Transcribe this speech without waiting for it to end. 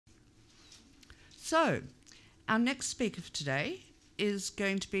So, our next speaker for today is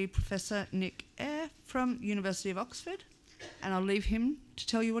going to be Professor Nick Eyre from University of Oxford, and I'll leave him to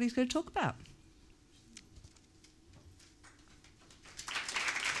tell you what he's going to talk about.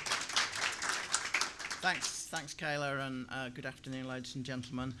 Thanks, Kayla, and good afternoon, ladies and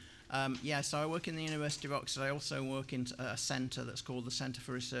gentlemen. So I work in the University of Oxford. I also work in a centre that's called the Centre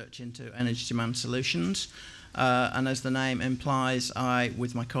for Research into Energy Demand Solutions. And as the name implies, I,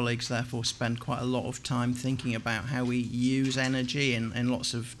 with my colleagues, therefore, spend quite a lot of time thinking about how we use energy in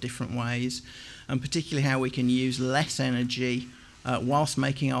lots of different ways, and particularly how we can use less energy whilst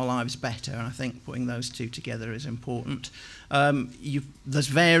making our lives better. And I think putting those two together is important. There's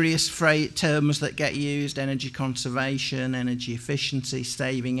various terms that get used: energy conservation, energy efficiency,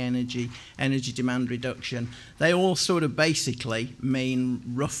 saving energy, energy demand reduction. They all sort of basically mean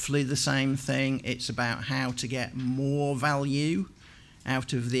roughly the same thing. It's about how to get more value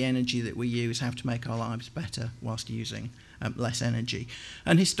out of the energy that we use, how to make our lives better whilst using less energy.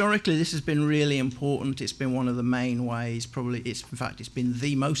 And historically, this has been really important. It's been one of the main ways, in fact, it's been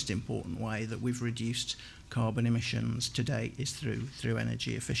the most important way that we've reduced carbon emissions to date is through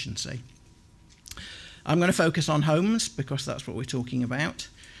energy efficiency. I'm going to focus on homes because that's what we're talking about.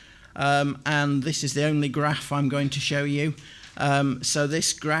 And this is the only graph I'm going to show you. So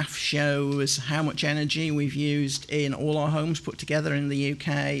this graph shows how much energy we've used in all our homes put together in the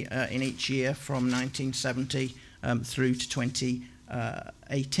UK in each year from 1970 through to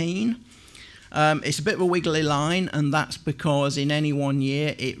 2018. It's a bit of a wiggly line, and that's because in any one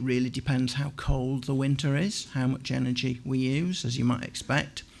year it really depends how cold the winter is, how much energy we use, as you might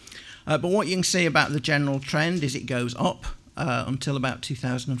expect. But what you can see about the general trend is it goes up until about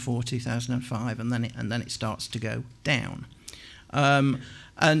 2004, 2005, and then it starts to go down.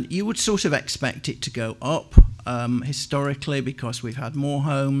 And you would sort of expect it to go up historically because we've had more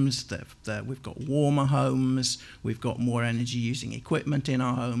homes, we've got warmer homes, we've got more energy using equipment in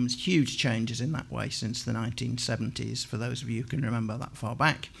our homes, huge changes in that way since the 1970s, for those of you who can remember that far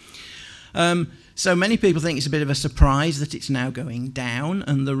back. So many people think it's a bit of a surprise that it's now going down,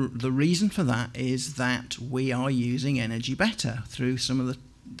 and the reason for that is that we are using energy better through some of the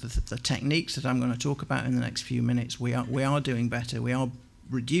techniques that I'm going to talk about in the next few minutes. We are doing better. We are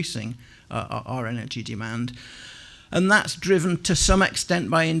reducing our energy demand, and that's driven to some extent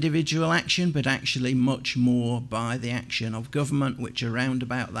by individual action, but actually much more by the action of government, which around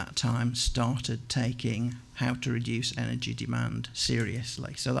about that time started taking how to reduce energy demand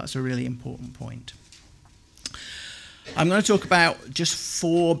seriously. So that's a really important point. I'm going to talk about just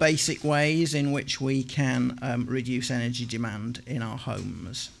 4 basic ways in which we can reduce energy demand in our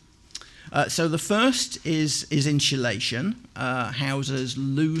homes. So the first is insulation. Houses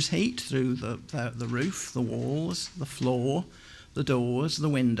lose heat through the roof, the walls, the floor, the doors, the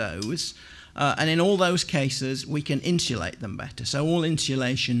windows. And in all those cases, we can insulate them better. So all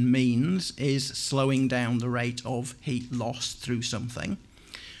insulation means is slowing down the rate of heat lost through something.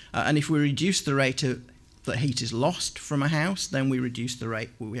 And if we reduce the rate that heat is lost from a house, then we reduce the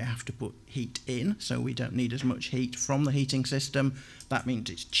rate where we have to put heat in, so we don't need as much heat from the heating system. That means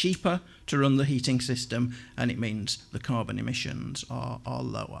it's cheaper to run the heating system, and it means the carbon emissions are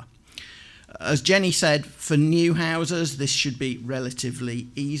lower. As Jenny said, for new houses, this should be relatively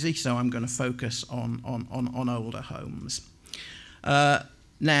easy, so I'm going to focus on older homes.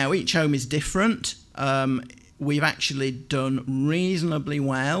 Now, each home is different. We've actually done reasonably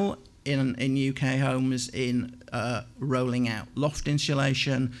well in UK homes in rolling out loft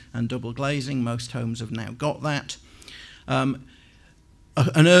insulation and double glazing. Most homes have now got that.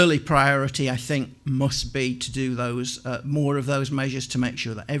 An early priority, I think, must be to do those more of those measures to make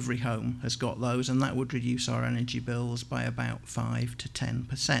sure that every home has got those, and that would reduce our energy bills by about 5 to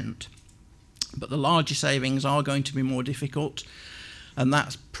 10%. But the larger savings are going to be more difficult, and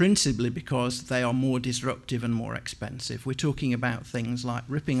that's principally because they are more disruptive and more expensive. We're talking about things like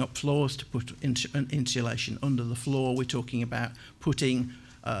ripping up floors to put insulation under the floor. We're talking about putting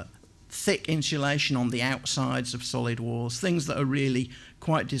thick insulation on the outsides of solid walls, things that are really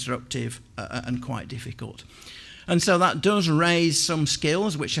quite disruptive and quite difficult. And so that does raise some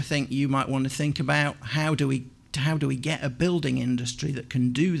skills, which I think you might want to think about. How do we get a building industry that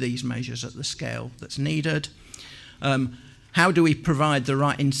can do these measures at the scale that's needed? How do we provide the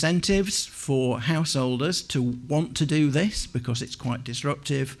right incentives for householders to want to do this because it's quite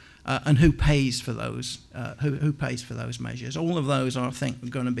disruptive? And who pays for those? Who pays for those measures? All of those are, I think,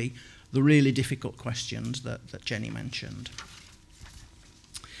 going to be the really difficult questions that Jenny mentioned.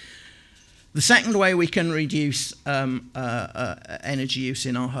 The second way we can reduce energy use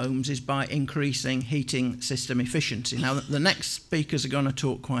in our homes is by increasing heating system efficiency. Now, the next speakers are going to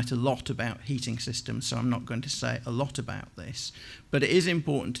talk quite a lot about heating systems, so I'm not going to say a lot about this. But it is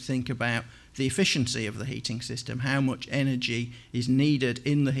important to think about the efficiency of the heating system, how much energy is needed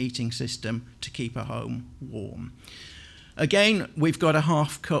in the heating system to keep a home warm. Again, we've got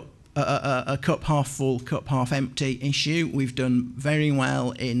a cup half full, cup half empty issue. We've done very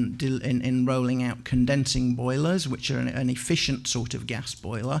well in rolling out condensing boilers, which are an efficient sort of gas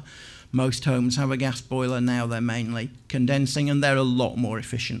boiler. Most homes have a gas boiler now. They're mainly condensing, and they're a lot more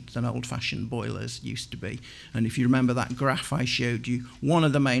efficient than old-fashioned boilers used to be. And if you remember that graph I showed you, one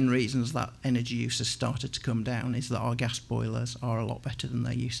of the main reasons that energy use has started to come down is that our gas boilers are a lot better than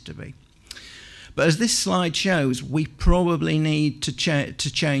they used to be. But as this slide shows, we probably need to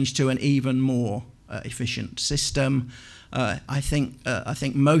change to an even more efficient system. I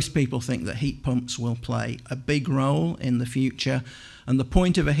think most people think that heat pumps will play a big role in the future. And the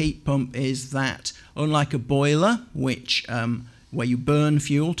point of a heat pump is that, unlike a boiler, where you burn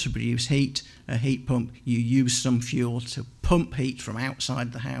fuel to produce heat, a heat pump, you use some fuel to pump heat from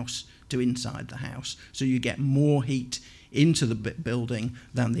outside the house to inside the house. So you get more heat into the building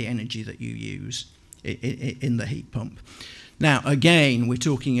than the energy that you use in the heat pump. Now, again, we're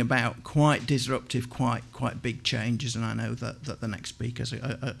talking about quite disruptive, quite big changes, and I know that the next speakers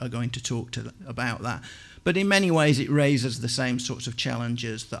are going to talk about that. But in many ways, it raises the same sorts of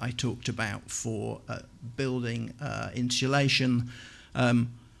challenges that I talked about for building insulation.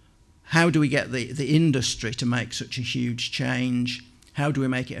 How do we get the industry to make such a huge change? How do we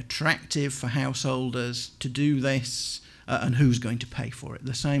make it attractive for householders to do this? And who's going to pay for it?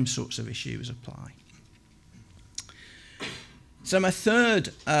 The same sorts of issues apply. So my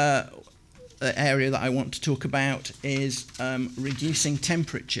third area that I want to talk about is reducing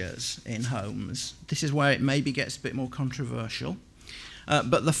temperatures in homes. This is where it maybe gets a bit more controversial.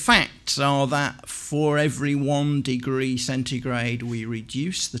 But the facts are that for every 1 degree centigrade we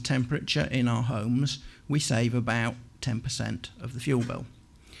reduce the temperature in our homes, we save about 10% of the fuel bill.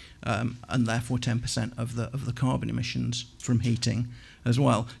 And therefore 10% of the carbon emissions from heating as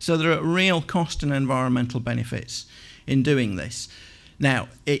well. So there are real cost and environmental benefits in doing this. Now,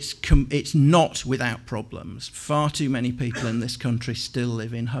 it's not without problems. Far too many people in this country still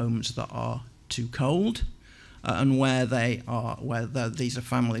live in homes that are too cold, and where these are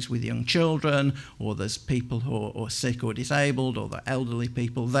families with young children, or there's people who are sick or disabled, or they're elderly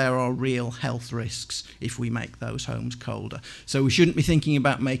people. There are real health risks if we make those homes colder. So we shouldn't be thinking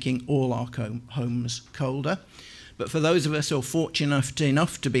about making all our homes colder. But for those of us who are fortunate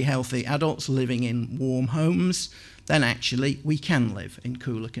enough to be healthy adults living in warm homes, then actually we can live in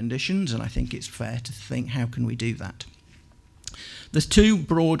cooler conditions, and I think it's fair to think, how can we do that? There's two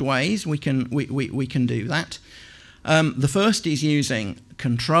broad ways we can do that. The first is using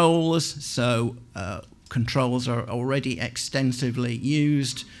controls. So controls are already extensively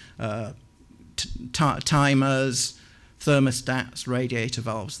used. Timers, thermostats, radiator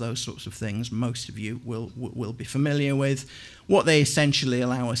valves, those sorts of things. Most of you will be familiar with. What they essentially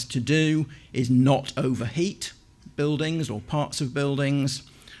allow us to do is not overheat buildings or parts of buildings,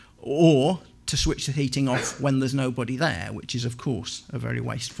 or to switch the heating off when there's nobody there, which is, of course, a very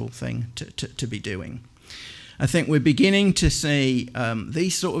wasteful thing to be doing. I think we're beginning to see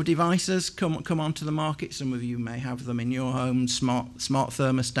these sort of devices come onto the market. Some of you may have them in your home, smart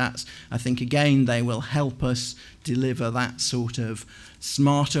thermostats. I think, again, they will help us deliver that sort of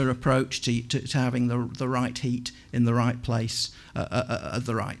smarter approach to having the right heat in the right place at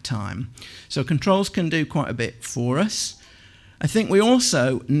the right time. So controls can do quite a bit for us. I think we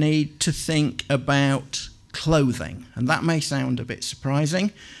also need to think about clothing, and that may sound a bit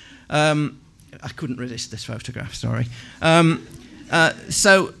surprising. I couldn't resist this photograph, sorry.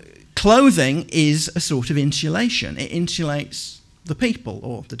 So clothing is a sort of insulation. It insulates the people,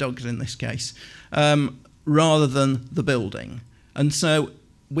 or the dogs in this case, rather than the building. And so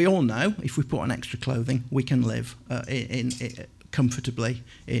we all know if we put on extra clothing, we can live comfortably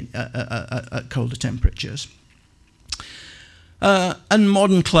at colder temperatures. And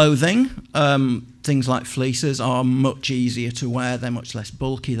modern clothing, things like fleeces, are much easier to wear. They're much less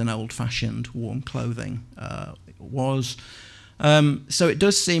bulky than old-fashioned warm clothing was. So it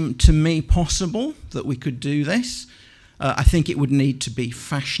does seem to me possible that we could do this. I think it would need to be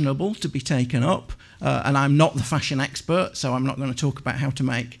fashionable to be taken up. And I'm not the fashion expert, so I'm not going to talk about how to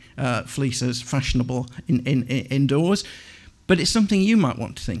make fleeces fashionable indoors. But it's something you might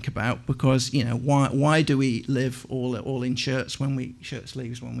want to think about, because, you know, why do we live all in shirt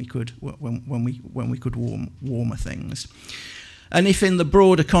sleeves when we could warmer things? And if in the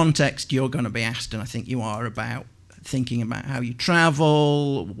broader context you're going to be asked, and I think you are, about thinking about how you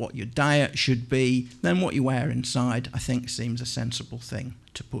travel, what your diet should be, then what you wear inside, I think, seems a sensible thing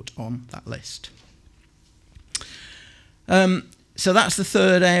to put on that list. So that's the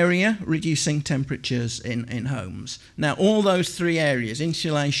third area, reducing temperatures in homes. Now, all those three areas,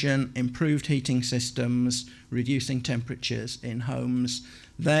 insulation, improved heating systems, reducing temperatures in homes,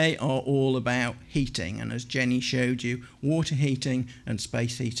 they are all about heating. And as Jenny showed you, water heating and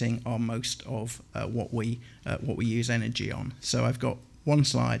space heating are most of what we use energy on. So I've got one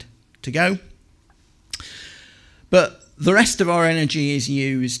slide to go. But the rest of our energy is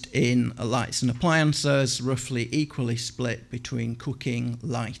used in lights and appliances, roughly equally split between cooking,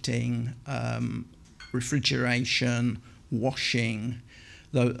 lighting, refrigeration, washing,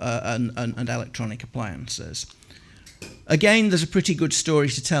 and electronic appliances. Again, there's a pretty good story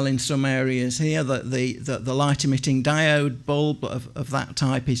to tell in some areas here that the light-emitting diode bulb of that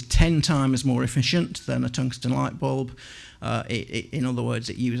type is 10 times more efficient than a tungsten light bulb. In other words,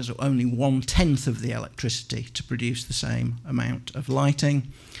 it uses only 1/10 of the electricity to produce the same amount of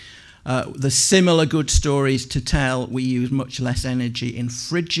lighting. There's similar good stories to tell. We use much less energy in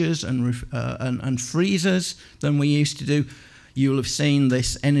fridges and freezers than we used to do. You'll have seen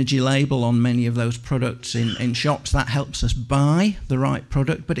this energy label on many of those products in shops. That helps us buy the right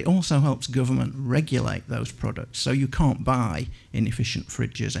product, but it also helps government regulate those products. So you can't buy inefficient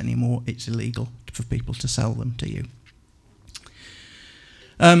fridges anymore. It's illegal for people to sell them to you.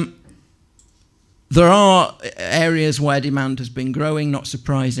 There are areas where demand has been growing, not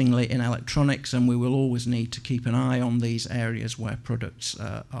surprisingly, in electronics, and we will always need to keep an eye on these areas where products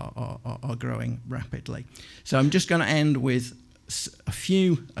are growing rapidly. So I'm just going to end with a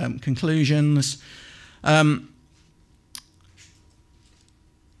few conclusions. Some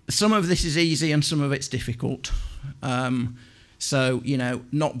of this is easy and some of it's difficult. So, you know,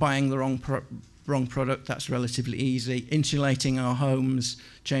 not buying the wrong product, that's relatively easy. Insulating our homes,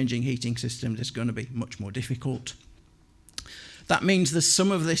 changing heating systems is going to be much more difficult. That means there's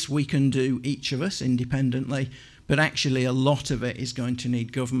some of this we can do, each of us, independently, but actually a lot of it is going to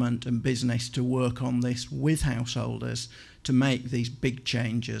need government and business to work on this with householders to make these big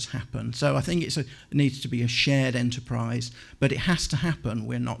changes happen. So I think it needs to be a shared enterprise, but it has to happen.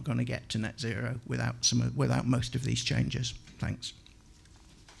 We're not going to get to net zero without most of these changes. Thanks.